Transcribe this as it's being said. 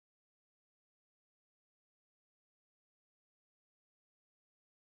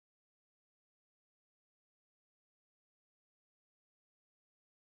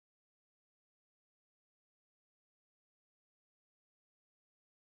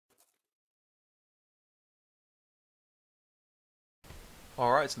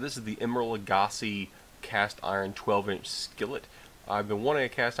Alright, so this is the Emeril Lagasse cast iron 12-inch skillet. I've been wanting a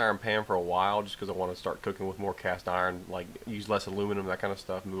cast iron pan for a while just because I want to start cooking with more cast iron, like use less aluminum, that kind of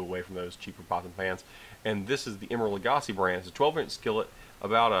stuff, move away from those cheaper pots and pans. And this is the Emeril Lagasse brand. It's a 12-inch skillet,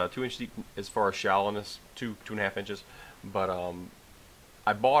 about 2 inch deep as far as shallowness, 2.5 inches. But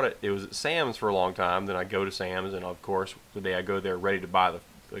I bought it. It was at Sam's for a long time. Then I go to Sam's, and of course, the day I go there ready to buy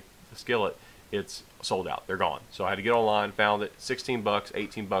the skillet, it's sold out. They're gone. So I had to get online, found it. 16 bucks,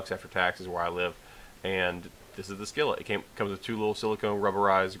 18 bucks after taxes where I live, and this is the skillet. It comes with two little silicone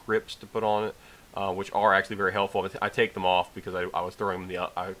rubberized grips to put on it, which are actually very helpful. I take them off because I was throwing them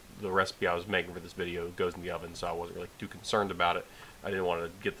the recipe I was making for this video goes in the oven, so I wasn't really too concerned about it. I didn't want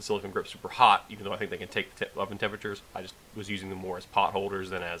to get the silicone grips super hot, even though I think they can take the oven temperatures. I just was using them more as pot holders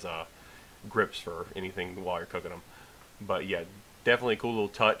than as grips for anything while you're cooking them. But yeah, definitely a cool little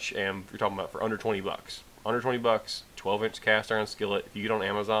touch, and you're talking about for under 20 bucks. Under 20 bucks, 12-inch cast iron skillet. If you get on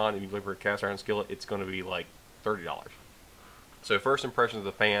Amazon and you look for a cast iron skillet, it's going to be like $30. So first impressions of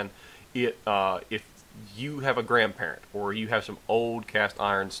the pan, if you have a grandparent or you have some old cast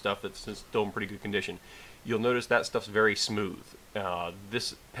iron stuff that's still in pretty good condition, you'll notice that stuff's very smooth.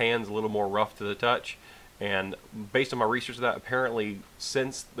 This pan's a little more rough to the touch, and based on my research of that, apparently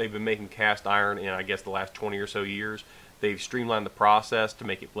since they've been making cast iron in, I guess, the last 20 or so years, they've streamlined the process to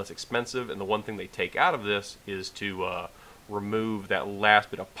make it less expensive, and the one thing they take out of this is to remove that last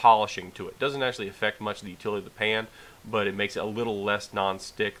bit of polishing to it. Doesn't actually affect much of the utility of the pan, but it makes it a little less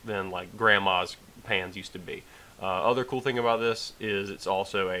non-stick than like grandma's pans used to be. Other cool thing about this is it's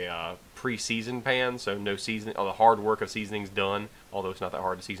also a pre-seasoned pan, so no seasoning. All the hard work of seasoning's done, although it's not that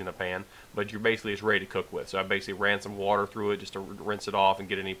hard to season a pan. But you're basically just ready to cook with. So I basically ran some water through it just to rinse it off and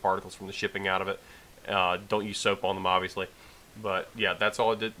get any particles from the shipping out of it. Don't use soap on them, obviously. But yeah, that's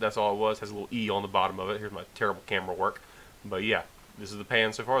all it did. That's all it was. Has a little E on the bottom of it. Here's my terrible camera work. But yeah, this is the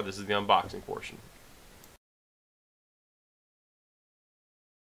pan so far. This is the unboxing portion.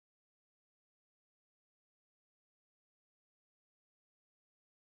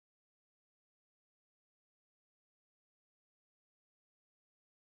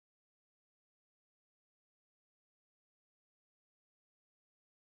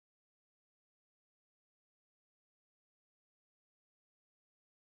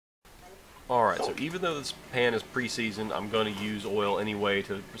 Alright, so even though this pan is pre-seasoned, I'm going to use oil anyway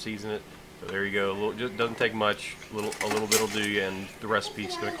to season it. So there you go. Just doesn't take much. A little bit will do you, and the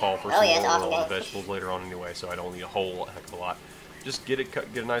recipe's going to call for some more oil on the vegetables later on anyway, so I don't need a whole heck of a lot. Just get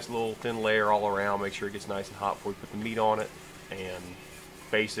a nice little thin layer all around. Make sure it gets nice and hot before you put the meat on it. And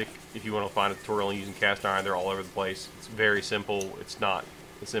basic, if you want to find a tutorial on using cast iron, they're all over the place. It's very simple. It's not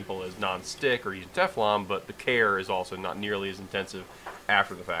as simple as non-stick or using Teflon, but the care is also not nearly as intensive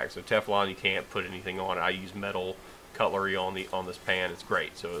after the fact. So Teflon, you can't put anything on it. I use metal cutlery on this pan. It's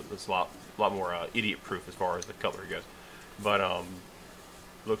great. So it's a lot more idiot-proof as far as the cutlery goes. But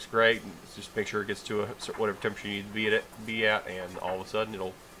looks great. Just make sure it gets to whatever temperature you need to be at, and all of a sudden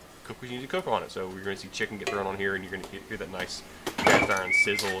it'll cook what you need to cook on it. So you're going to see chicken get thrown on here, and you're going to hear that nice cast iron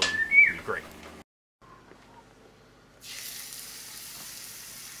sizzle, and it'll be great.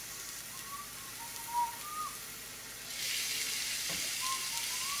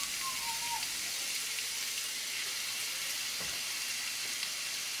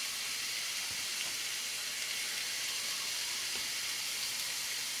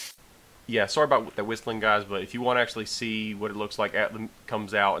 Yeah, sorry about that whistling, guys, but if you want to actually see what it looks like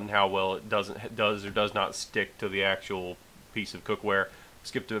comes out and how well it does or does not stick to the actual piece of cookware,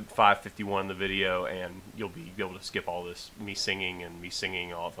 skip to 5:51 in the video, and you'll be able to skip all this me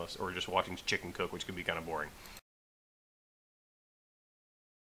singing off us, or just watching chicken cook, which can be kind of boring.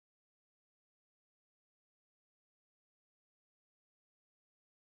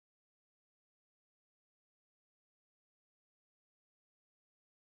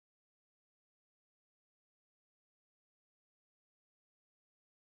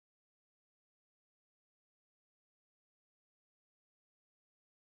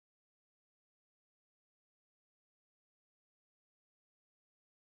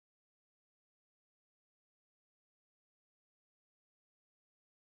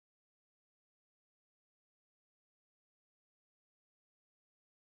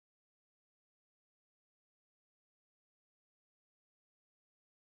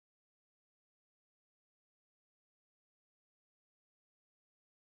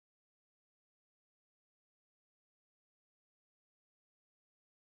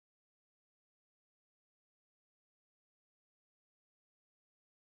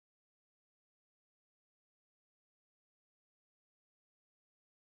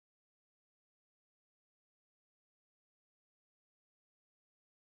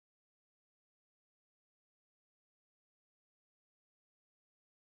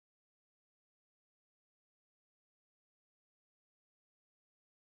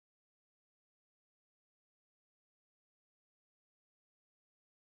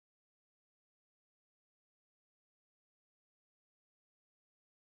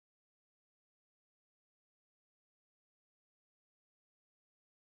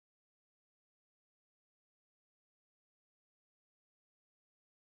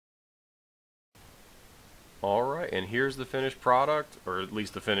 Alright, and here's the finished product, or at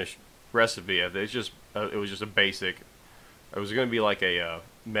least the finished recipe. It's just it was just a basic. It was going to be like a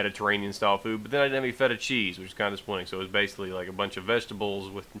Mediterranean style food, but then I didn't have any feta cheese, which is kind of disappointing. So it was basically like a bunch of vegetables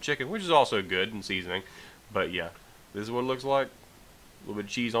with some chicken, which is also good in seasoning. But yeah, this is what it looks like. A little bit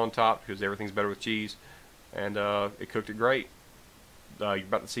of cheese on top because everything's better with cheese, and it cooked it great. You're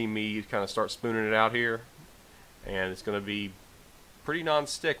about to see me kind of start spooning it out here, and it's going to be pretty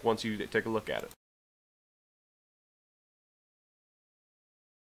non-stick once you take a look at it.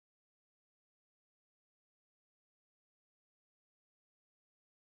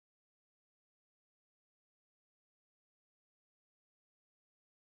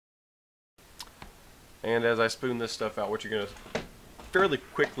 And as I spoon this stuff out, what you're going to fairly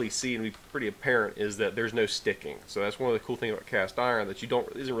quickly see and be pretty apparent is that there's no sticking. So that's one of the cool things about cast iron that you don't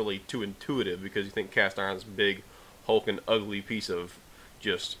isn't really too intuitive, because you think cast iron is this big, hulking, ugly piece of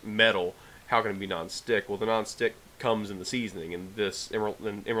just metal. How can it be non-stick? Well, the non-stick comes in the seasoning, and this Emeril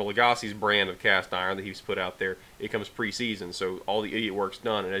Lagasse's brand of cast iron that he's put out there, it comes pre-seasoned, so all the idiot work's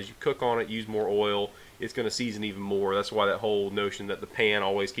done. And as you cook on it, use more oil, it's going to season even more. That's why that whole notion that the pan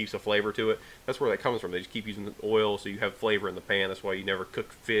always keeps a flavor to it, that's where that comes from. They just keep using the oil so you have flavor in the pan. That's why you never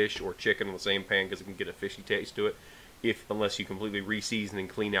cook fish or chicken on the same pan, because it can get a fishy taste to it, unless you completely re-season and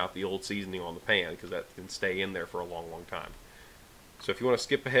clean out the old seasoning on the pan, because that can stay in there for a long, long time. So if you want to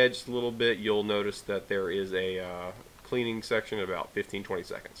skip ahead just a little bit, you'll notice that there is a cleaning section in about 15-20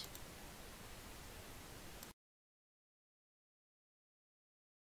 seconds.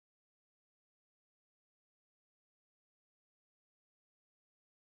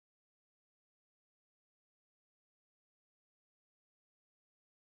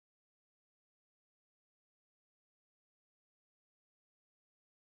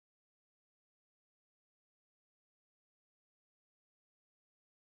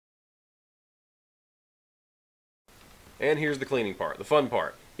 And here's the cleaning part, the fun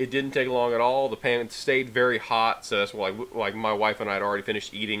part. It didn't take long at all. The pan stayed very hot, so that's why, like my wife and I had already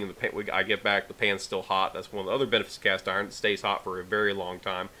finished eating, and I get back, the pan's still hot. That's one of the other benefits of cast iron. It stays hot for a very long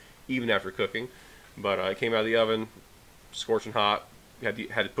time, even after cooking. But it came out of the oven, scorching hot. Had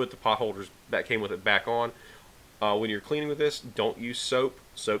to put the pot holders that came with it back on. When you're cleaning with this, don't use soap.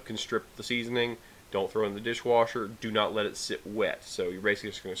 Soap can strip the seasoning. Don't throw it in the dishwasher. Do not let it sit wet. So you're basically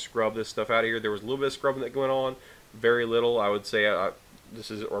just going to scrub this stuff out of here. There was a little bit of scrubbing that going on. Very little, I would say.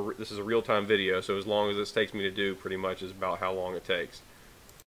 This is a real-time video, so as long as this takes me to do, pretty much is about how long it takes.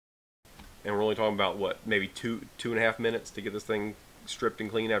 And we're only talking about, what, maybe two and a half minutes to get this thing stripped and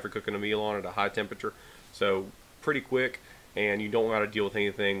clean after cooking a meal on it at a high temperature. So pretty quick, and you don't got to deal with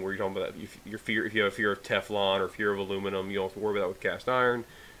anything where you're talking about if you have a fear of Teflon or fear of aluminum, you don't have to worry about that with cast iron.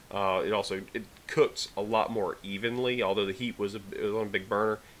 It cooks a lot more evenly, although the heat was on a big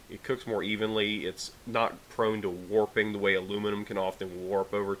burner. It cooks more evenly. It's not prone to warping the way aluminum can often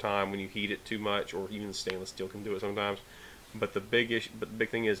warp over time when you heat it too much, or even stainless steel can do it sometimes. But the big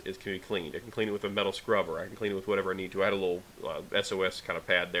thing is it can be cleaned. I can clean it with a metal scrubber. I can clean it with whatever I need to. I had a little SOS kind of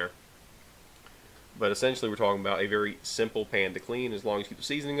pad there. But essentially, we're talking about a very simple pan to clean. As long as you keep the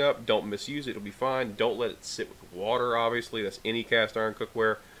seasoning up, don't misuse it, it'll be fine. Don't let it sit with water, obviously. That's any cast iron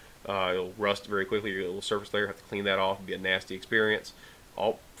cookware. It'll rust very quickly. Your little surface layer, have to clean that off. It'll be a nasty experience.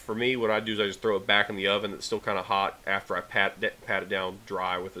 For me, what I do is I just throw it back in the oven. It's still kind of hot after I pat it down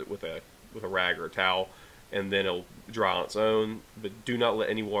dry with a rag or a towel, and then it'll dry on its own. But do not let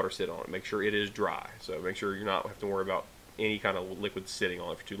any water sit on it. Make sure it is dry. So make sure you're not have to worry about any kind of liquid sitting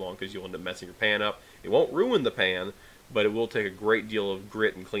on it for too long, because you'll end up messing your pan up. It won't ruin the pan, but it will take a great deal of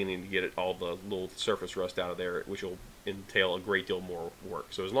grit and cleaning to get all the little surface rust out of there, which will entail a great deal more work.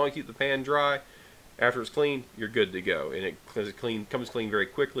 So as long as you keep the pan dry, after it's clean, you're good to go. And it comes clean very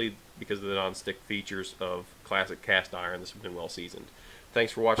quickly because of the non-stick features of classic cast iron. This has been well seasoned.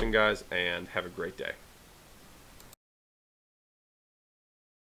 Thanks for watching, guys, and have a great day.